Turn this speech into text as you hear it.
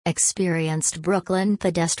Experienced Brooklyn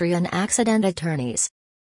pedestrian accident attorneys.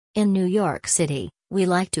 In New York City, we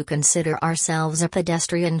like to consider ourselves a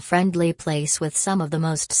pedestrian-friendly place with some of the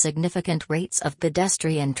most significant rates of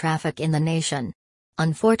pedestrian traffic in the nation.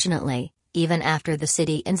 Unfortunately, even after the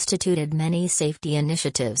city instituted many safety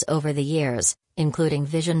initiatives over the years, including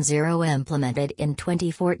Vision Zero implemented in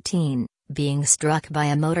 2014, being struck by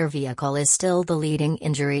a motor vehicle is still the leading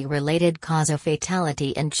injury-related cause of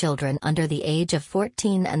fatality in children under the age of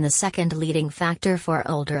 14 and the second leading factor for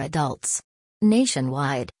older adults.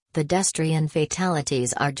 Nationwide, pedestrian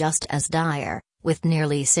fatalities are just as dire, with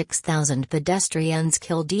nearly 6,000 pedestrians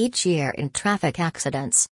killed each year in traffic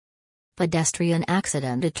accidents. Pedestrian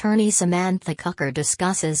accident attorney Samantha Kucher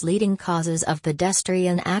discusses leading causes of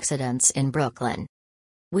pedestrian accidents in Brooklyn.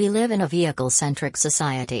 We live in a vehicle-centric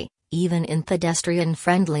society, even in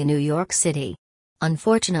pedestrian-friendly New York City.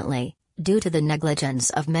 Unfortunately, due to the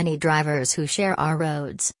negligence of many drivers who share our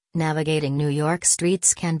roads, navigating New York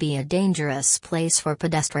streets can be a dangerous place for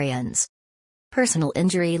pedestrians. Personal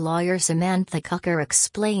injury lawyer Samantha Kucher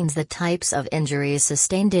explains the types of injuries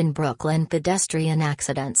sustained in Brooklyn pedestrian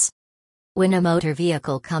accidents. When a motor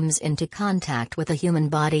vehicle comes into contact with a human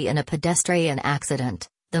body in a pedestrian accident,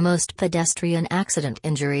 the most pedestrian accident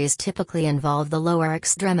injuries typically involve the lower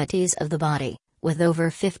extremities of the body, with over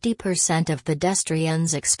 50% of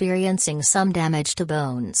pedestrians experiencing some damage to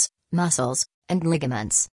bones, muscles, and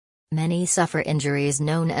ligaments. Many suffer injuries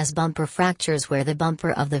known as bumper fractures where the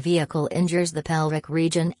bumper of the vehicle injures the pelvic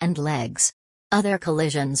region and legs. Other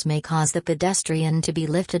collisions may cause the pedestrian to be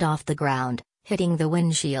lifted off the ground, hitting the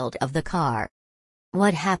windshield of the car.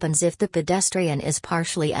 What happens if the pedestrian is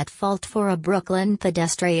partially at fault for a Brooklyn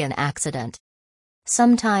pedestrian accident?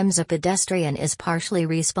 Sometimes a pedestrian is partially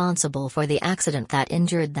responsible for the accident that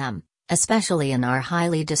injured them, especially in our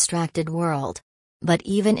highly distracted world. But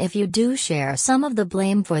even if you do share some of the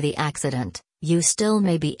blame for the accident, you still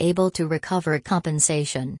may be able to recover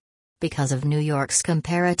compensation. Because of New York's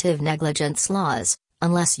comparative negligence laws,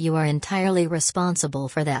 unless you are entirely responsible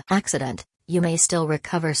for the accident, you may still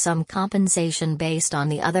recover some compensation based on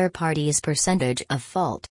the other party's percentage of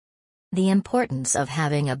fault. The importance of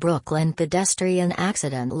having a Brooklyn pedestrian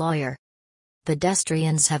accident lawyer.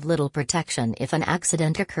 Pedestrians have little protection if an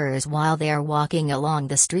accident occurs while they are walking along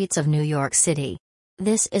the streets of New York City.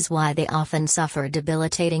 This is why they often suffer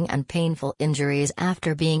debilitating and painful injuries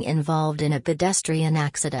after being involved in a pedestrian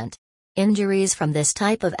accident. Injuries from this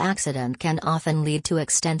type of accident can often lead to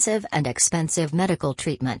extensive and expensive medical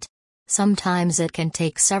treatment. Sometimes it can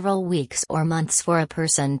take several weeks or months for a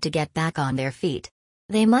person to get back on their feet.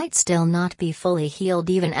 They might still not be fully healed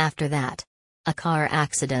even after that. A car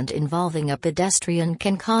accident involving a pedestrian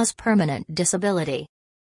can cause permanent disability.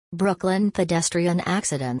 Brooklyn pedestrian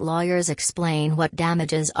accident lawyers explain what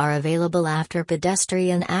damages are available after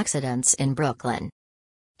pedestrian accidents in Brooklyn.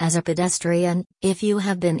 As a pedestrian, if you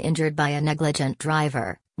have been injured by a negligent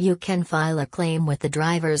driver, you can file a claim with the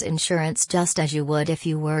driver's insurance just as you would if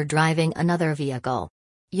you were driving another vehicle.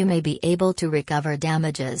 You may be able to recover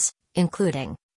damages, including